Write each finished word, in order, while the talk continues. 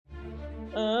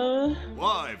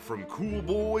Live from Cool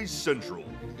Boys Central.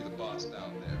 You're the boss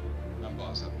down there. I'm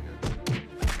boss up here.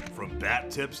 From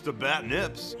bat tips to bat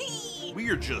nips, we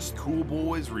are just cool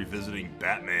boys revisiting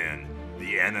Batman,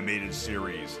 the animated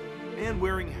series, and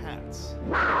wearing hats.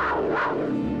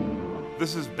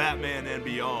 This is Batman and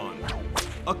Beyond,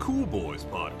 a Cool Boys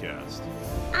podcast.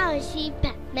 I see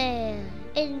Batman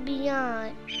and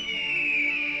Beyond.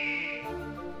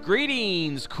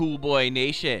 Greetings, Cool Boy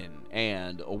Nation,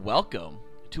 and welcome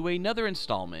to another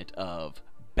installment of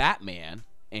Batman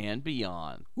and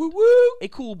Beyond. Woo woo! A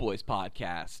Cool Boys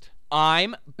podcast.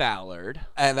 I'm Ballard.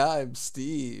 And I'm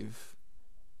Steve.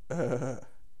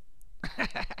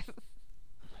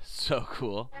 So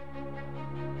cool.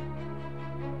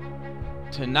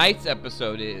 Tonight's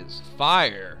episode is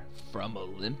Fire from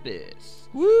Olympus.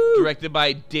 Woo! Directed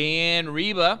by Dan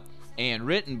Reba and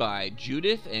written by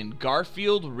Judith and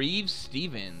Garfield Reeves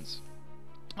Stevens.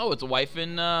 Oh, it's a wife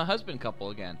and husband couple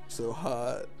again. So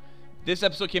hot. This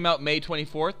episode came out May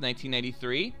 24th,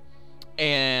 1993.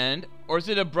 Or is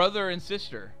it a brother and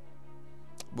sister?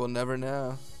 We'll never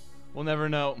know. We'll never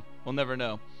know. We'll never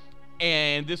know.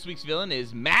 And this week's villain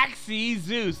is Maxie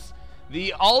Zeus.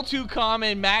 The all too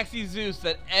common Maxie Zeus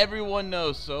that everyone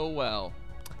knows so well.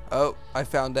 Oh, I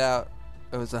found out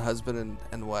it was a husband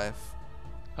and wife.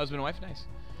 Husband and wife, nice.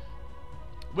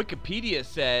 Wikipedia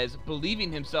says, believing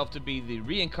himself to be the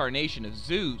reincarnation of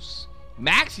Zeus,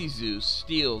 Maxie Zeus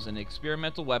steals an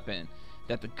experimental weapon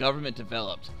that the government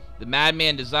developed. The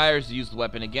madman desires to use the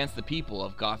weapon against the people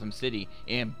of Gotham City,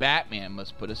 and Batman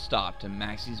must put a stop to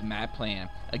Maxie's mad plan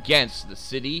against the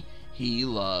city he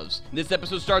loves. This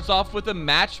episode starts off with a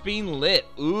match being lit.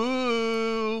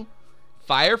 Ooh!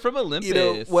 Fire from Olympus. You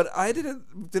know, what I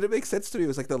didn't make sense to me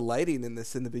was like the lighting in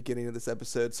the beginning of this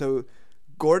episode. So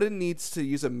Gordon needs to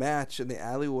use a match in the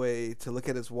alleyway to look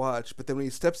at his watch, but then when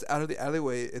he steps out of the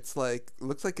alleyway, looks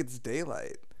like it's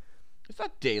daylight. It's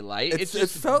not daylight. It's It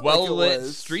just felt well like it lit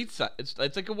was. street side. It's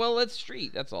like a well lit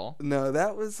street. That's all. No,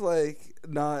 that was like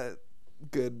not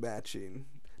good matching.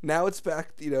 Now it's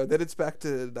back, then it's back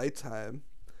to nighttime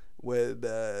when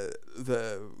the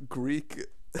Greek,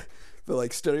 the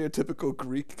like stereotypical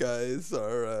Greek guys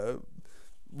are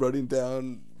running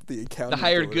down the accounting. The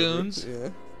hired or whatever. goons? Yeah.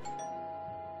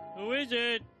 Who is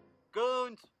it?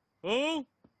 Goons. Who?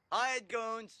 Hired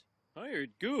goons. Hired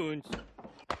goons.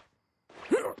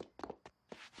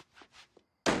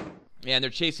 Yeah, and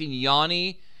they're chasing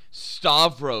Yanni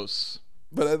Stavros.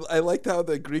 But I liked how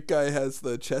the Greek guy has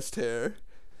the chest hair.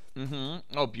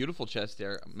 Mm-hmm. Oh, beautiful chest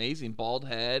hair. Amazing. Bald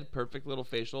head. Perfect little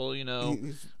facial,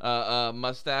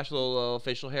 mustache, little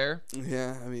facial hair.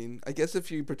 Yeah, I mean, I guess if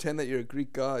you pretend that you're a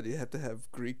Greek god, you have to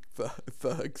have Greek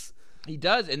thugs. He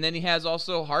does. And then he has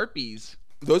also harpies.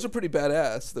 Those are pretty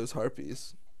badass, those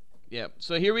harpies. Yeah.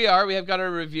 So here we are. We have got a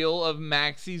reveal of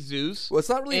Maxie Zeus. Well, it's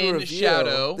not really a in reveal.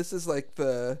 Shadow. This is like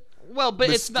the... Well, but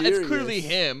it's mysterious. clearly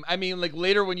him. I mean, like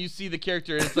later when you see the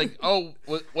character, it's like, oh,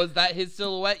 was that his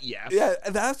silhouette? Yes. Yeah,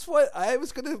 that's what I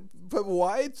was gonna. But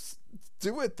why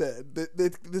do it then?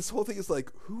 This whole thing is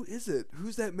like, who is it?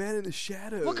 Who's that man in the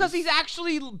shadows? Well, because he's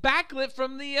actually backlit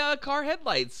from the car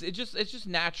headlights. It's just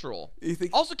natural. You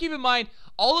think? Also, keep in mind,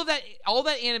 all that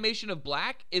animation of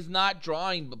black is not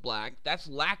drawing black. That's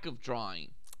lack of drawing.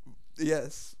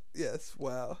 Yes.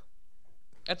 Wow.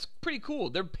 That's pretty cool.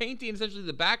 They're painting essentially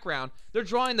the background. They're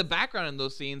drawing the background in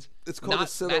those scenes. It's called a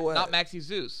silhouette. Not Maxie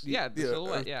Zeus. Yeah, the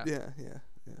silhouette. Yeah.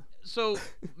 So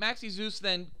Maxie Zeus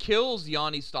then kills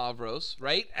Yanni Stavros,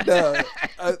 right? No,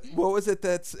 what was it?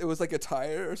 It was like a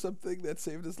tire or something that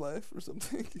saved his life or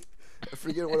something. I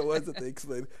forget what it was that they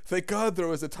explained. Thank God there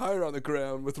was a tire on the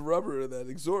ground with rubber that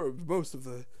absorbed most of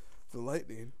the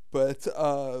lightning. But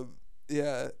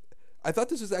yeah. I thought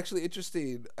this was actually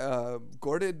interesting.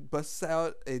 Gordon busts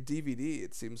out a DVD,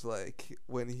 it seems like,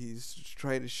 when he's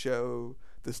trying to show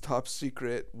this top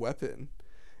secret weapon.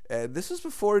 And this was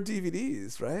before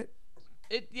DVDs, right?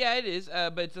 It is,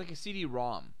 but it's like a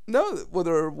CD-ROM. No, well,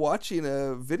 they're watching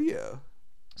a video.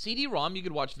 CD-ROM, you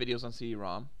could watch videos on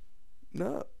CD-ROM.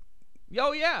 No.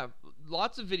 Oh, yeah.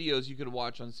 Lots of videos you could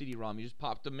watch on CD-ROM. You just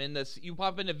popped them in you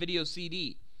pop in a video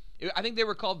CD. I think they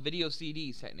were called video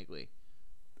CDs, technically.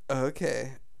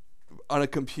 Okay. On a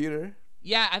computer?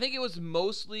 Yeah, I think it was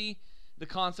mostly the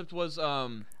concept was I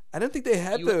don't think they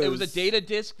had those. It was a data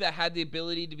disc that had the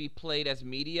ability to be played as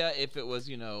media if it was,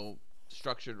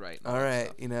 structured right. All right,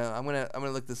 I'm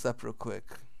gonna look this up real quick.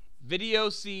 Video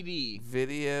CD.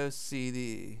 Video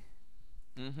CD.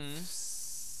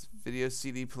 Mm-hmm. Video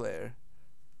CD player.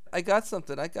 I got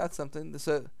something.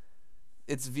 So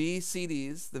it's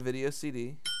VCDs, the video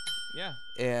CD. Yeah.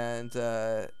 And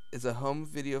is a home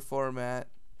video format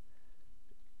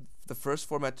the first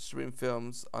format to stream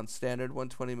films on standard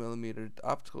 120mm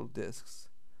optical discs.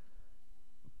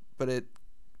 But it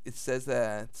says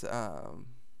that,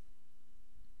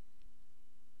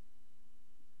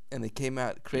 and it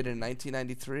created in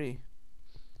 1993.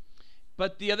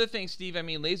 But the other thing, Steve, I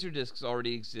mean, Laserdiscs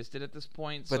already existed at this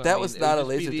point. But so, that I mean, was it not a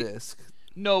would just be Laserdisc.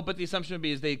 No, but the assumption would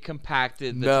be is they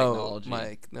compacted the No, technology.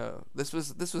 Mike, no. This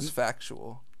was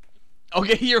factual.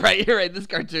 Okay, you're right. This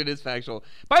cartoon is factual.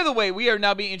 By the way, we are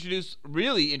now being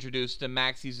really introduced to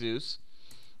Maxie Zeus.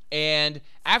 And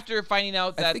after finding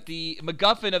out that the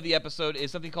MacGuffin of the episode is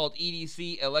something called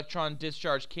EDC, Electron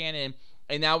Discharge Cannon,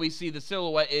 and now we see the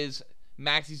silhouette is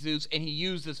Maxie Zeus, and he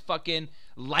used this fucking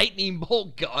lightning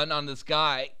bolt gun on this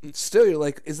guy. Still, you're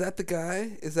like, is that the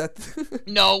guy? Is that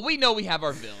No, we know we have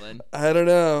our villain. I don't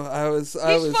know. He's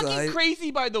He's fucking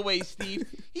crazy, by the way, Steve.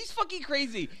 He's fucking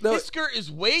crazy. No. His skirt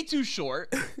is way too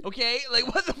short, okay? Like,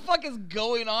 what the fuck is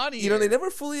going on here? You know, they never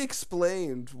fully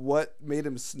explained what made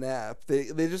him snap.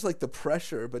 They just like the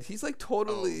pressure, but he's like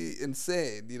totally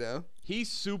insane, you know?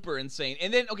 He's super insane.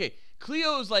 And then, okay,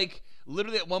 Cleo's like,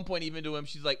 literally at one point even to him,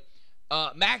 she's like,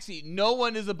 Maxie, no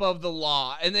one is above the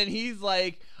law. And then he's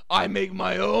like, I make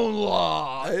my own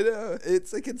law. I know.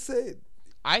 It's like insane.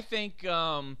 I think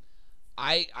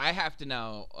I have to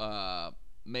now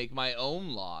make my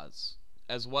own laws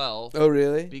as well. Oh,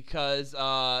 really? Because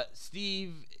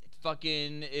Steve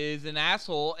fucking is an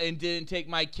asshole and didn't take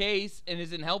my case and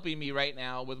isn't helping me right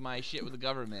now with my shit with the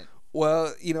government.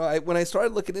 Well, you know, when I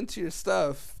started looking into your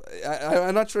stuff,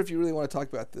 I'm not sure if you really want to talk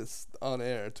about this on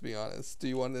air, to be honest. Do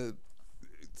you want to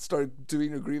start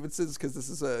doing your grievances? Because this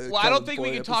is a... Well, I don't think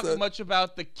we can talk much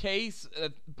about the case,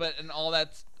 but and all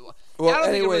that... Well, I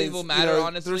don't think it really anyways, will matter, you know,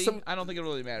 honestly. I don't think it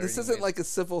really matters. This isn't like a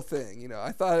civil thing, you know.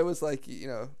 I thought it was like, you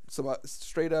know, some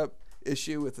straight up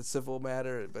issue with a civil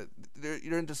matter, but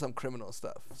you're into some criminal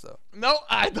stuff, so... No,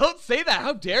 I don't say that.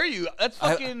 How dare you? That's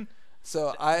fucking...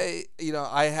 So I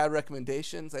had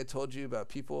recommendations. I told you about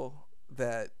people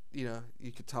that, you know,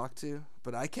 you could talk to,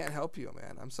 but I can't help you,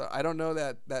 man. I'm sorry. I don't know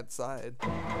that side.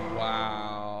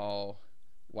 Wow.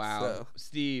 So.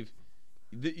 Steve,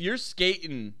 you're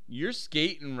skating. You're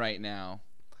skating right now.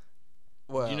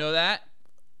 Well, You know that?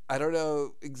 I don't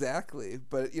know exactly,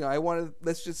 but, you know, I wanted,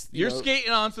 let's just, You're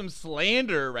skating on some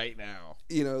slander right now.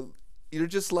 you know, you're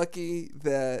just lucky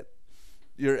that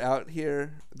you're out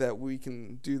here, that we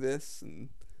can do this, and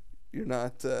you're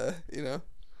not, you know,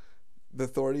 the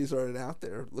authorities aren't out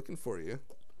there looking for you.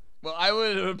 Well, I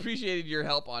would have appreciated your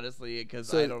help, honestly, because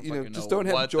So, I don't you fucking know, know just don't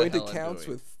what have the joint hell I'm accounts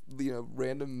doing. with, you know,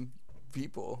 random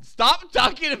people. Stop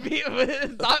talking to people.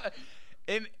 Stop.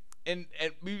 And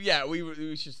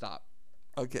we should stop.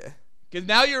 Okay. Because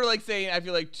now you're like saying, I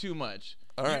feel like too much.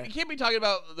 All right. You can't be talking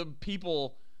about the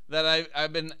people that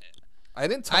I've been... I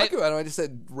didn't talk about them. I just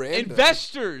said random.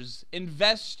 Investors.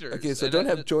 Okay, so And don't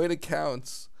have joint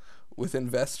accounts with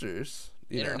investors.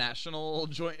 You know. international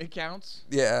joint accounts.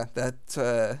 Yeah, that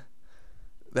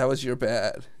was your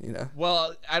bad. You know.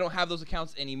 Well, I don't have those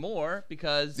accounts anymore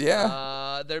because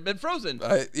they've been frozen.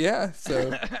 Yeah.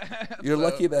 So you're So,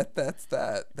 lucky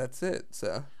that's it.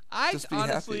 So just be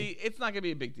honestly, happy. it's not gonna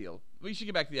be a big deal. We should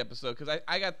get back to the episode because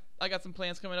I got some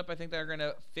plans coming up. I think they're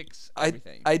gonna fix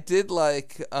everything. I did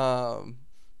like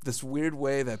this weird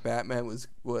way that Batman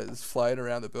was flying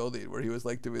around the building where he was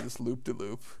like doing this loop de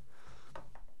loop.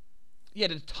 You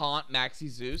had to taunt Maxie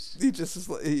Zeus.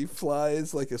 He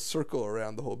flies like a circle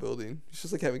around the whole building. He's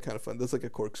just like having kind of fun. Does like a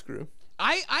corkscrew.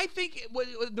 I think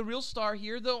the real star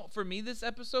here, though, for me this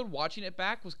episode, watching it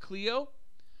back, was Cleo,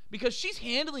 because she's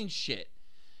handling shit.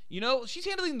 You know, she's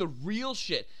handling the real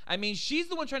shit. I mean, she's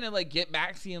the one trying to, like, get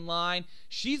Maxie in line.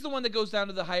 She's the one that goes down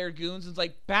to the hired goons and is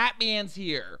like, Batman's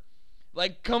here.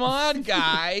 Like, come on,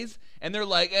 guys. And they're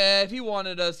like, if he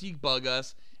wanted us, he'd bug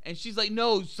us. And she's like,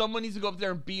 no, someone needs to go up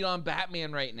there and beat on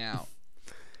Batman right now.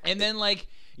 And then, like,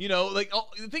 you know, like, oh,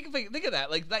 think of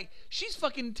that. Like she's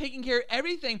fucking taking care of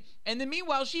everything. And then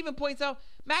meanwhile, she even points out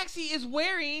Maxie is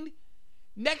wearing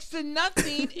next to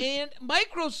nothing in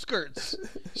micro skirts.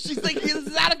 She's like, this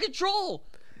is out of control.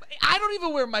 I don't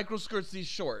even wear micro skirts these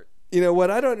short. You know,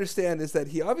 what I don't understand is that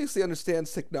he obviously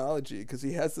understands technology because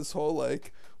he has this whole,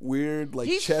 like, weird, like,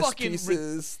 He's chess fucking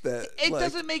pieces that, It like,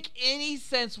 doesn't make any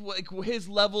sense, like, his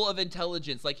level of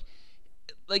intelligence. Like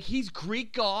he's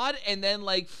Greek god and then,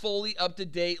 like, fully up to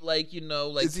date, like, you know,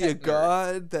 like, is he a tech nerd.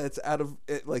 god that's out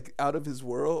of his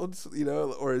world, you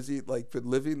know, or is he, like, been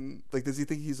living, like, does he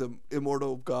think he's an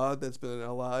immortal god that's been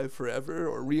alive forever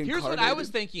or reincarnated? Here's what I was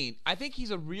thinking. I think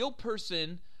he's a real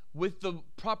person with the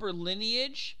proper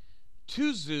lineage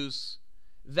to Zeus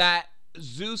that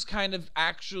Zeus kind of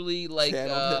actually, like,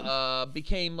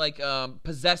 became, like,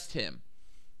 possessed him.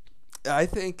 I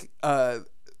think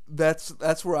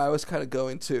that's where I was kind of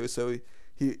going to. So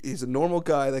he's a normal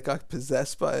guy that got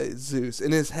possessed by Zeus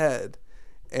in his head,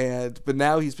 but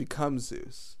now he's become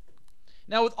Zeus.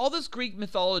 Now, with all this Greek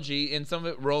mythology and some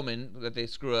of it Roman that they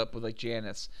screw up with, like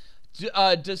Janus,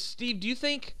 does Steve? Do you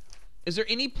think is there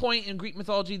any point in Greek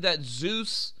mythology that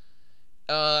Zeus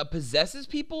possesses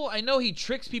people? I know he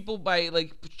tricks people by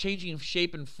like changing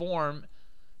shape and form,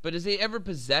 but does he ever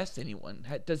possess anyone?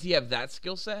 Does he have that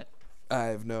skill set? I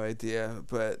have no idea,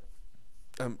 but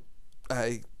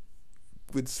I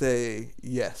would say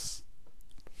yes.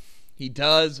 He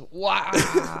does.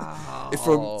 Wow.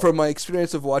 From my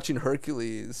experience of watching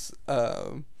Hercules,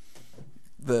 the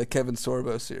Kevin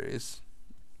Sorbo series,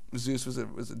 Zeus was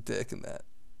a dick in that.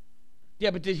 Yeah,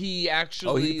 but did he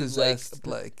actually? Oh, he possessed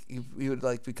he would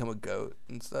like become a goat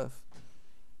and stuff.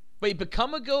 Wait,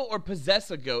 become a goat or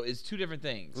possess a goat is two different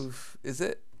things. Oof, is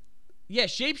it? Yeah,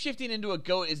 shape-shifting into a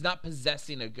goat is not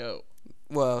possessing a goat.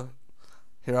 Well,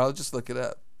 here, I'll just look it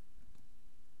up.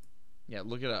 Yeah,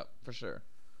 look it up for sure.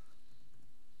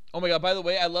 Oh my god, by the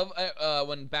way, I love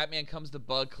when Batman comes to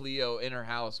bug Cleo in her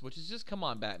house, which is just, come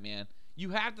on, Batman. You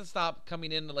have to stop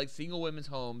coming into like single women's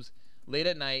homes late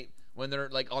at night when they're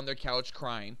like on their couch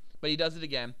crying. But he does it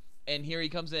again, and here he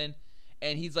comes in,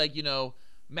 and he's like,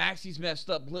 Maxie's messed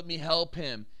up, let me help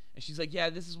him. And she's like, yeah,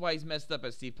 this is why he's messed up,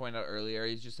 as Steve pointed out earlier.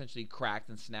 He's just essentially cracked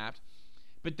and snapped.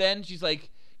 But then she's like,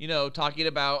 talking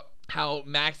about how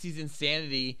Maxie's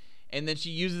insanity, and then she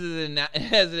uses it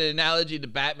as an analogy to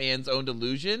Batman's own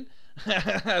delusion.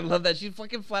 I love that. She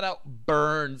fucking flat out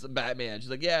burns Batman. She's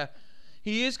like, yeah,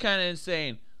 he is kind of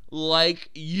insane. Like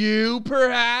you,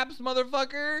 perhaps,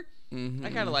 motherfucker? Mm-hmm. I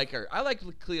kind of like her. I like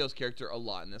Cleo's character a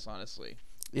lot in this, honestly.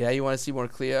 Yeah, you want to see more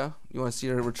Cleo? You want to see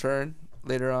her return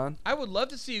later on? I would love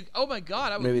to see. Oh my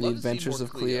god, I would maybe love the Adventures to see more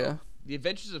of Cleo. The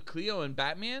Adventures of Cleo and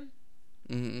Batman.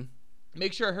 Mm-hmm.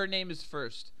 Make sure her name is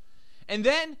first, and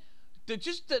then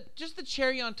just the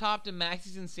cherry on top to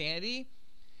Maxie's insanity.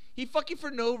 He fucking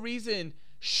for no reason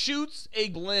shoots a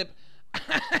blimp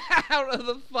out of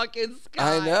the fucking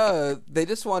sky. I know. They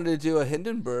just wanted to do a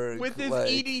Hindenburg with his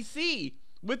EDC,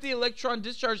 with the electron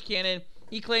discharge cannon.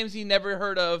 He claims he never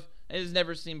heard of and has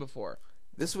never seen before.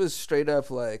 This was straight up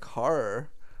like horror.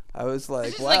 I was like,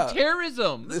 this is wow, like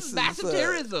terrorism. This is massive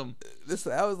terrorism.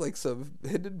 That was like some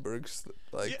Hindenburg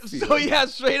like. Yeah, so yeah,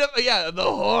 straight up, yeah, the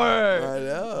horror. I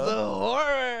know the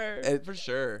horror for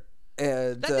sure.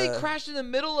 And that thing crashed in the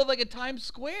middle of like a Times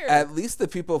Square. At least the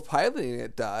people piloting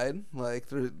it died. Like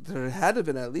there had to have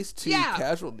been at least 2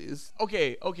 casualties.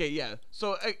 Okay, yeah.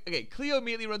 So Cleo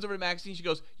immediately runs over to Maxine. She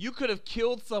goes, "You could have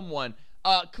killed someone."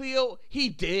 Cleo, he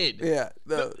did. Yeah.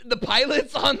 The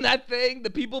pilots on that thing, the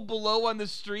people below on the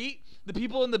street, the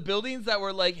people in the buildings that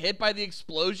were like hit by the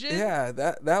explosion. Yeah,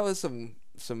 that was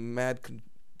some mad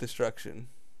destruction.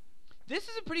 This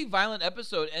is a pretty violent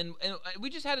episode, and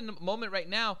we just had a moment right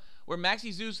now where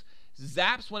Maxie Zeus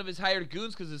zaps one of his hired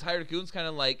goons because his hired goon's kind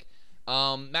of like,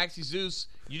 Maxie Zeus,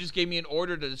 you just gave me an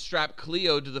order to strap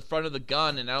Cleo to the front of the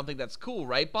gun, and I don't think that's cool,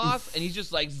 right, boss? And he's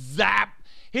just like, zap,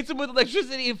 hits him with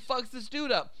electricity and fucks this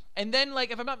dude up. And then,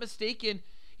 like, if I'm not mistaken,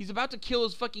 he's about to kill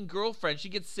his fucking girlfriend. She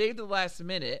gets saved at the last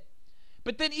minute.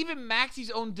 But then even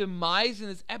Maxie's own demise in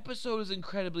this episode is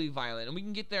incredibly violent. And we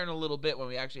can get there in a little bit when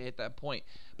we actually hit that point.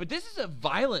 But this is a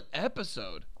violent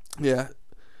episode. Yeah.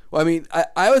 Well, I mean,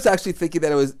 I was actually thinking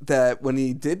that when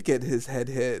he did get his head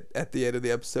hit at the end of the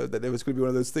episode, that it was going to be one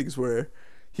of those things where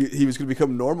he was going to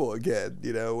become normal again,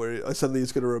 where suddenly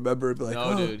he's going to remember and be like,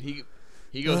 no, dude,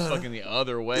 he goes fucking the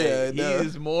other way. Yeah, he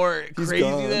is more crazy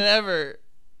gone. than ever.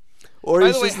 Or By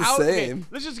he's the way, just the same. Okay,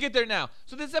 let's just get there now.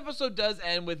 So this episode does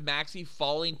end with Maxie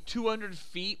falling 200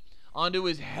 feet onto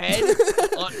his head, and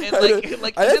he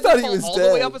doesn't thought he fall was all dead,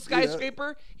 the way off a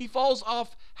skyscraper. He falls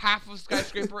off half of a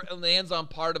skyscraper and lands on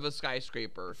part of a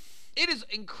skyscraper. It is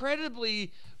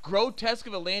incredibly grotesque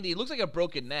of a landing. He looks like a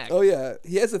broken neck. Oh yeah,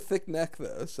 he has a thick neck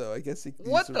though, so I guess he.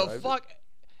 What the survived fuck?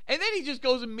 And then he just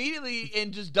goes immediately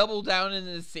and just double down in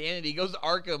his sanity. He goes to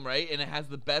Arkham, right? And it has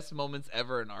the best moments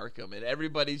ever in Arkham. And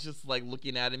everybody's just like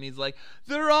looking at him. He's like,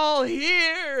 they're all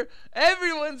here.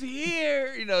 Everyone's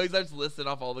here. He starts listing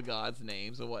off all the gods'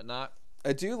 names and whatnot.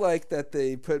 I do like that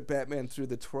they put Batman through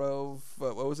the 12.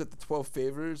 What was it? The 12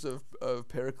 favors of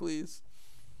Pericles.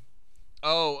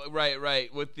 Oh,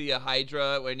 right. With the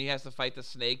Hydra, when he has to fight the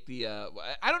snake. I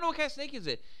don't know what kind of snake is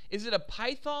it. Is it a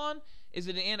python? Is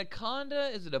it an anaconda?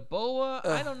 Is it a boa?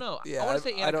 I don't know. Yeah, I want to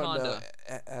say anaconda.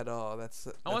 I don't know at all.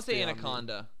 I want to say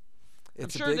anaconda.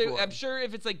 It's I'm a big one. I'm sure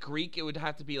if it's like Greek, it would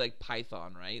have to be like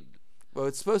python, right? Well,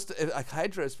 it's supposed to, like,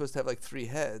 Hydra is supposed to have like 3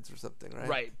 heads or something, right?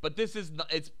 Right, but this is not,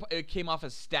 it came off a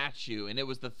statue, and it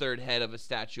was the third head of a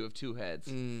statue of 2 heads.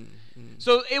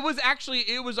 So it was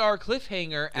our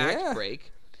cliffhanger act Yeah.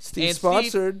 break. Steve And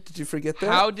sponsored. Did you forget that?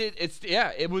 How did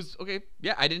it was okay.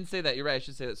 Yeah, I didn't say that. You're right. I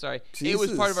should say that. Sorry. It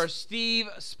was part of our Jesus. Steve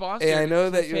sponsored Hey, I know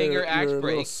that cliffhanger you're act a break.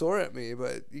 little sore at me,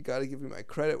 but you got to give me my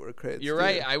credit where credit's You're due.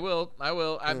 right. I will. I'm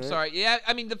Alright. sorry. Yeah.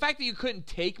 I mean, the fact that you couldn't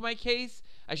take my case,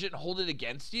 I shouldn't hold it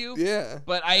against you. Yeah.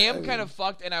 But I am I kind mean, of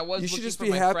fucked, and I was You should looking just for be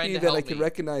my friend happy to that help I can me.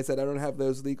 recognize that I don't have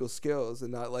those legal skills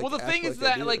and not like. Well, the act thing is like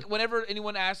I that do. like whenever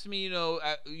anyone asked me,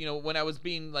 when I was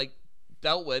being like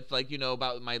dealt with, like,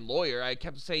 about my lawyer, I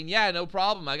kept saying, yeah, no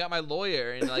problem, I got my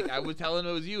lawyer, and like I was telling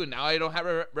it was you, and now I don't have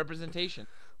representation.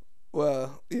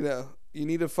 Well, you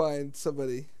need to find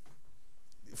somebody.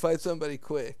 Find somebody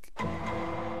quick.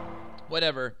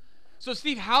 Whatever. So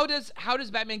Steve, how does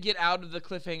Batman get out of the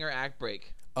cliffhanger act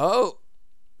break? Oh,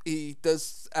 he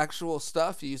does actual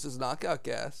stuff. He uses knockout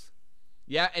gas.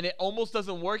 Yeah, and it almost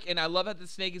doesn't work, and I love that the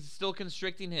snake is still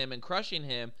constricting him and crushing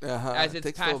him as it's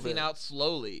Takes a little passing bit. out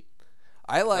slowly.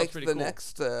 I like pretty the cool.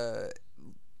 next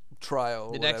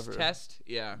trial. The whatever. next test,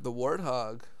 yeah. The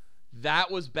warthog.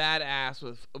 That was badass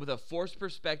with a forced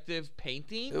perspective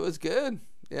painting. It was good.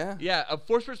 Yeah. Yeah, a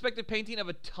forced perspective painting of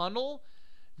a tunnel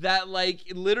that like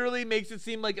literally makes it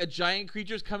seem like a giant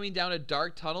creature's coming down a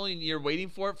dark tunnel and you're waiting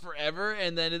for it forever,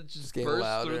 and then it just getting bursts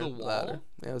louder through the and wall. louder.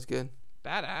 Yeah, it was good.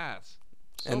 Badass.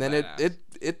 So And then badass.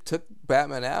 it took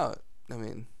Batman out. I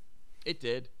mean, It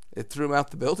did. it threw him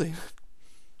out the building.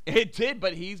 It did,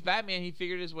 but he's Batman. He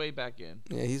figured his way back in.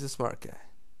 Yeah, he's a smart guy.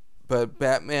 But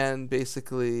Batman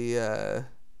basically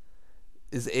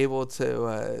is able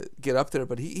to get up there,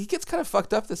 but he gets kind of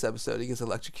fucked up this episode. He gets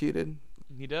electrocuted.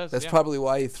 He does. That's yeah. probably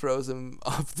why he throws him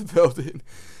off the building.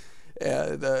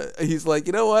 And he's like,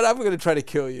 you know what? I'm going to try to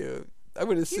kill you. I'm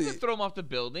going to He see. doesn't throw him off the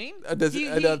building. I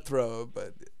don't throw him,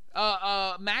 but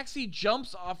Maxie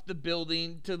jumps off the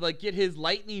building to like get his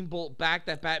lightning bolt back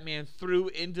that Batman threw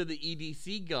into the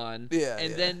EDC gun. Yeah,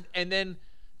 And yeah. then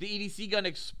the EDC gun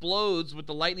explodes with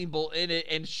the lightning bolt in it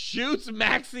and shoots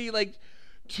Maxie like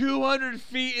 200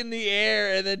 feet in the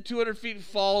air, and then 200 feet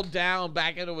fall down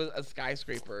back into a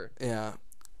skyscraper. yeah.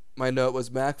 My note was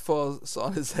Mac falls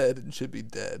on his head and should be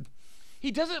dead.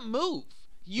 He doesn't move.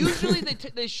 Usually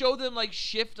they show them like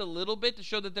shift a little bit to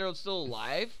show that they're still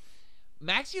alive.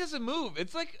 Maxie doesn't move.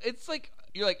 It's like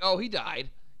you're like, oh, he died.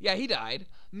 Yeah, he died.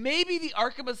 Maybe the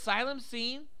Arkham Asylum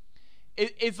scene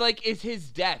is his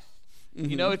death.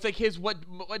 You know, it's like his what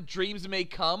dreams may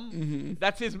come.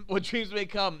 That's his what dreams may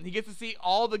come. He gets to see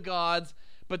all the gods,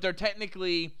 but they're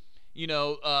technically,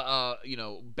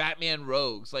 Batman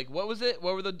rogues. Like, what was it?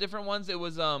 What were the different ones? It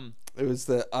was It was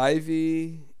the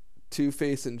Ivy,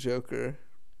 Two-Face, and Joker.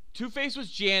 Two-Face was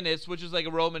Janus, which is like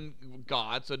a Roman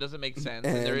god, so it doesn't make sense.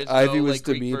 And there is Ivy no was like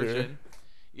Greek Demeter. version.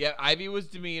 Yeah, Ivy was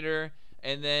Demeter,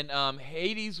 and then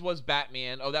Hades was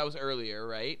Batman. Oh, that was earlier,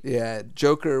 right? Yeah,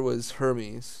 Joker was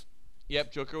Hermes,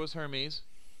 Yep, Joker was Hermes.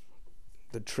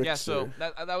 the trickster. Yeah, so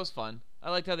that was fun. I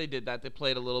liked how they did that. They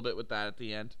played a little bit with that at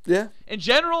the end. Yeah. In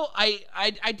general,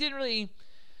 I didn't really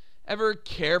ever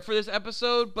care for this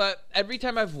episode, but every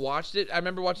time I've watched it, I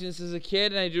remember watching this as a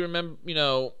kid, and I do remember,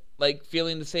 like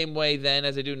feeling the same way then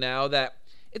as I do now, that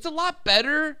it's a lot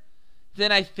better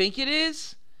than I think it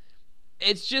is.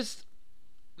 It's just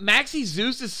Maxie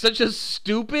Zeus is such a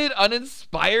stupid,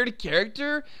 uninspired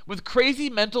character with crazy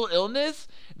mental illness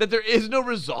that there is no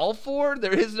resolve for,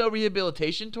 there is no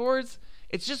rehabilitation towards.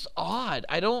 It's just odd.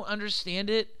 I don't understand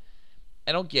it.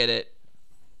 I don't get it.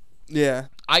 Yeah.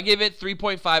 I give it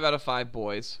 3.5 out of 5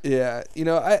 boys. Yeah.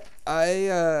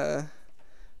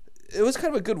 It was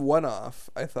kind of a good one-off,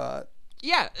 I thought.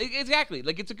 Yeah, exactly.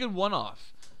 Like, it's a good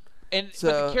one-off. But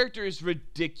So- the character is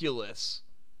ridiculous.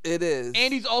 It is.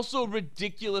 And he's also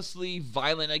ridiculously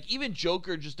violent. Like, even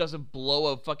Joker just doesn't blow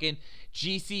a fucking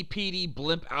GCPD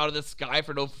blimp out of the sky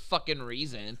for no fucking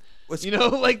reason. What's-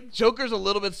 Like, Joker's a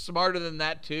little bit smarter than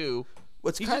that, too.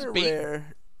 What's he's kind just of bait-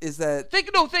 rare is that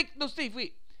Steve,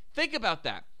 wait. Think about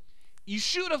that. You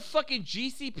shoot a fucking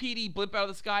GCPD blimp out of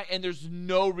the sky and there's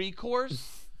no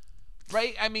recourse?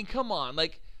 Right? I mean, come on.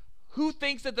 Like, who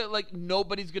thinks that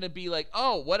nobody's going to be like,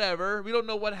 oh, whatever. We don't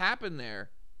know what happened there.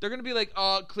 They're going to be like,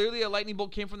 clearly a lightning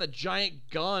bolt came from the giant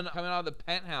gun coming out of the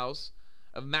penthouse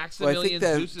of I Maximilian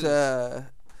think Zeus's.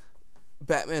 that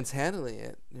Batman's handling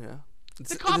it.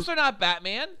 The cops are not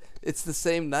Batman. It's the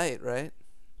same night, right?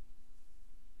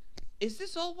 Is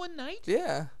this all one night?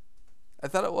 Yeah, I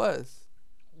thought it was.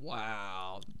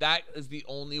 Wow. That is the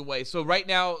only way. So right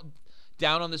now,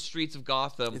 down on the streets of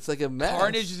Gotham. It's like a mess.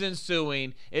 Carnage is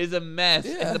ensuing. It is a mess.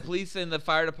 Yeah. And the police and the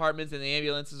fire departments and the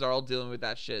ambulances are all dealing with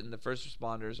that shit. And the first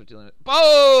responders are dealing with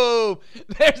boom!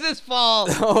 There's his fall.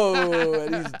 Oh,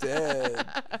 and he's dead.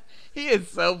 He is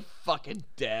so fucking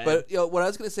dead. But what I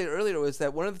was going to say earlier was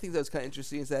that one of the things that was kind of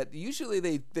interesting is that usually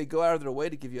they go out of their way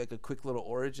to give you like a quick little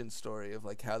origin story of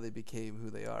like how they became who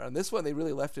they are. On this one, they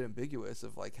really left it ambiguous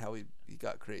of like how he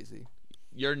got crazy.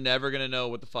 You're never going to know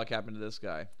what the fuck happened to this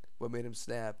guy. What made him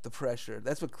snap? The pressure.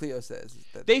 That's what Cleo says.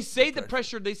 They say the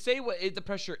pressure. They say what the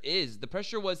pressure is. The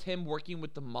pressure was him working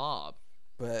with the mob.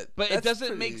 But it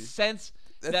doesn't make sense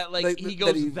that like he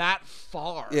goes that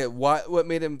far. Yeah. What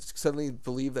made him suddenly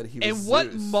believe that he was? And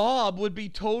what Zeus? mob would be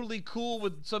totally cool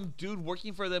with some dude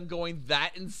working for them going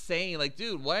that insane? Like,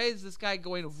 dude, why is this guy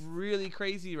going really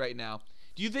crazy right now?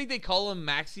 Do you think they call him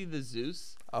Maxie the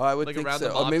Zeus? Oh, I would like think around so.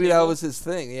 the Or mob maybe table? that was his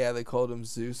thing. Yeah, they called him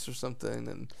Zeus or something.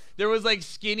 And There was like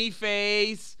Skinny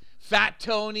Face, Fat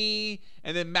Tony,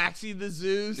 and then Maxie the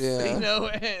Zeus. Yeah. You know,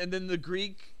 and then the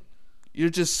Greek. you're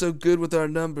just so good with our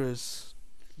numbers.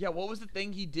 Yeah, what was the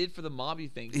thing he did for the mob? You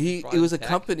think It brought was a tech?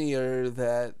 company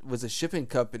that was a shipping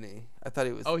company. I thought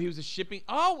he was. Oh, he was a shipping.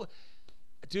 Oh,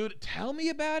 dude, tell me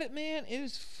about it, man. It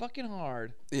is fucking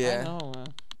hard. Yeah. I know.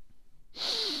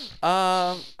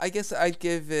 I guess I'd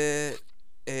give it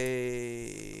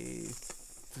a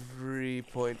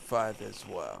 3.5 as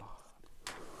well.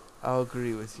 I'll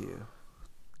agree with you.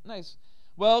 Nice.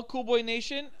 Well, Cool Boy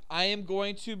Nation, I am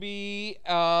going to be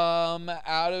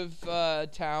out of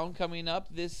town coming up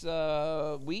this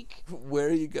week. Where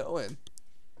are you going?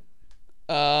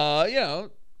 You know,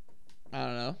 I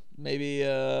don't know. Maybe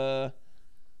I'll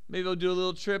do a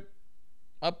little trip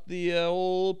up the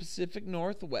old Pacific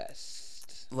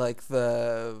Northwest. Like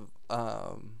the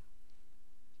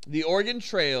Oregon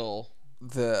Trail.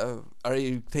 Are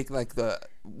you taking like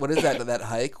what is that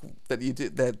hike that you do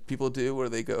that people do where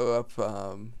they go up?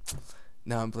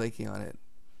 Now I'm blanking on it.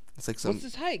 It's like What's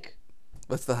this hike?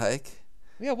 What's the hike?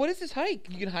 Yeah, what is this hike?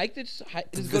 You can hike this. Does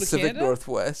it The go to Pacific Canada?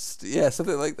 Northwest. Yeah,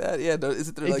 something like that. Yeah, no,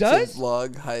 isn't there It like does? some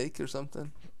vlog hike or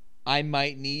something? I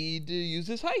might need to use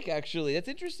this hike. Actually, that's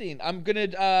interesting. I'm gonna.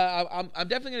 I'm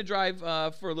definitely gonna drive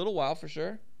for a little while for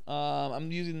sure.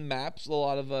 I'm using maps, a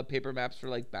lot of paper maps for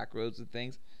like back roads and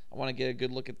things. I want to get a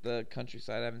good look at the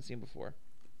countryside I haven't seen before.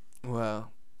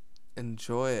 Well,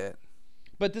 enjoy it.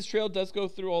 But this trail does go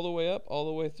through all the way up, all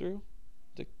the way through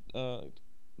the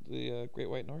Great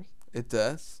White North. It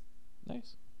does.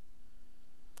 Nice.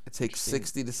 It takes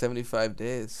Interesting. 60 to 75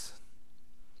 days.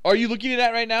 Are you looking at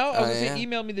that right now? I was I gonna say am.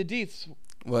 email me the deets.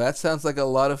 Well, that sounds like a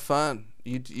lot of fun.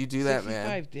 You do that, man.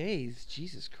 65 days.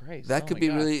 Jesus Christ. That Oh could my be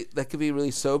God. that could be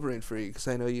really sobering for you because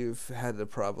I know you've had a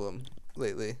problem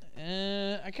lately.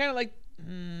 I kind of like.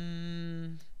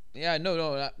 Yeah,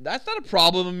 no, that's not a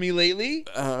problem with me lately.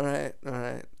 All right.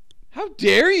 How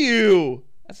dare you?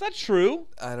 That's not true.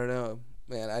 I don't know,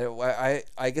 man.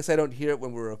 I guess I don't hear it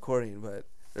when we're recording, but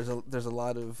there's a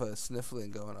lot of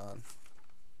sniffling going on.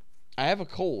 I have a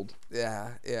cold.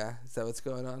 Yeah. Is that what's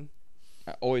going on?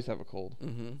 I always have a cold.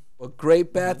 Mm-hmm. Well,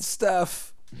 great bat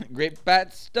stuff. Great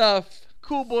bat stuff.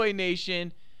 Cool Boy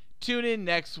Nation. Tune in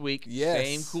next week. Yes.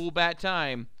 Same cool bat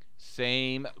time.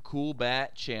 Same cool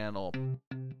bat channel.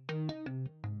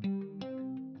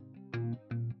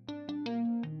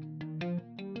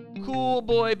 Cool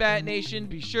Boy Bat Nation,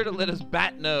 be sure to let us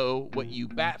bat know what you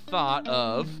bat thought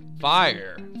of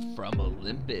Fire from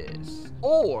Olympus.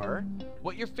 Or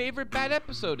what your favorite bat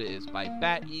episode is by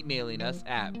bat emailing us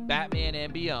at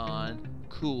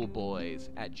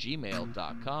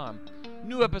batmanandbeyondcoolboys@gmail.com.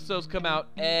 New episodes come out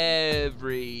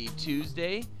every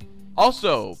Tuesday.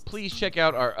 Also, please check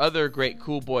out our other great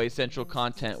Cool Boys Central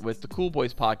content with the Cool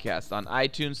Boys podcast on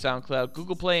iTunes, SoundCloud,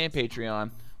 Google Play, and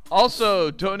Patreon.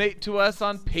 Also, donate to us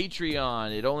on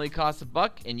Patreon. It only costs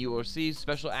 $1, and you will receive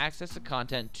special access to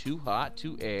content too hot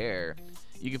to air.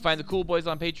 You can find the Cool Boys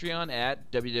on Patreon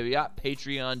at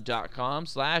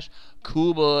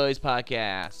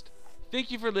www.patreon.com/coolboyspodcast. Thank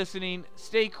you for listening.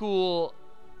 Stay cool,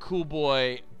 Cool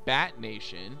Boy Bat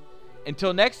Nation.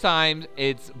 Until next time,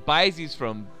 it's Bizees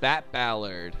from Bat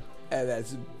Ballard. And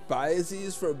that's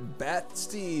Biases from Bat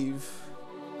Steve.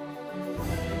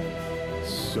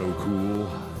 So cool.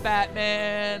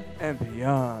 Batman. And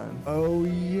beyond. Oh,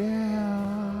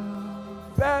 yeah.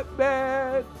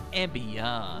 Batman. And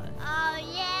beyond.